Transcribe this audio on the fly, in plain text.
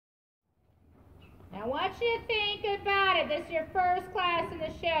Now I want you to think about it. This is your first class in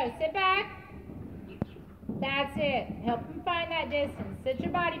the show. Sit back. That's it. Help them find that distance. Sit your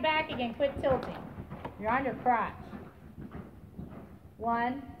body back again. Quit tilting. You're on your crotch.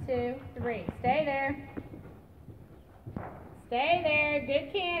 1, 2, 3. Stay there. Stay there.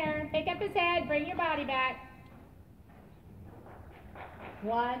 Good canter. Pick up his head. Bring your body back.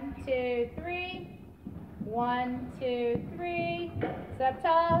 1, 2, 3. 1, 2, 3. Sit up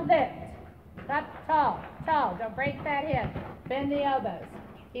tall. Lift. Up tall. Tall. Don't break that hip. Bend the elbows.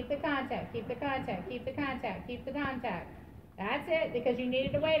 Keep the contact. Keep the contact. Keep the contact. Keep the contact. That's it, because you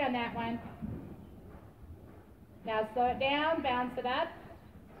needed to wait on that one. Now slow it down. Bounce it up.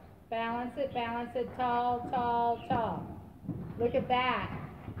 Balance it. Balance it. Tall, tall, tall. Look at that.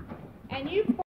 And you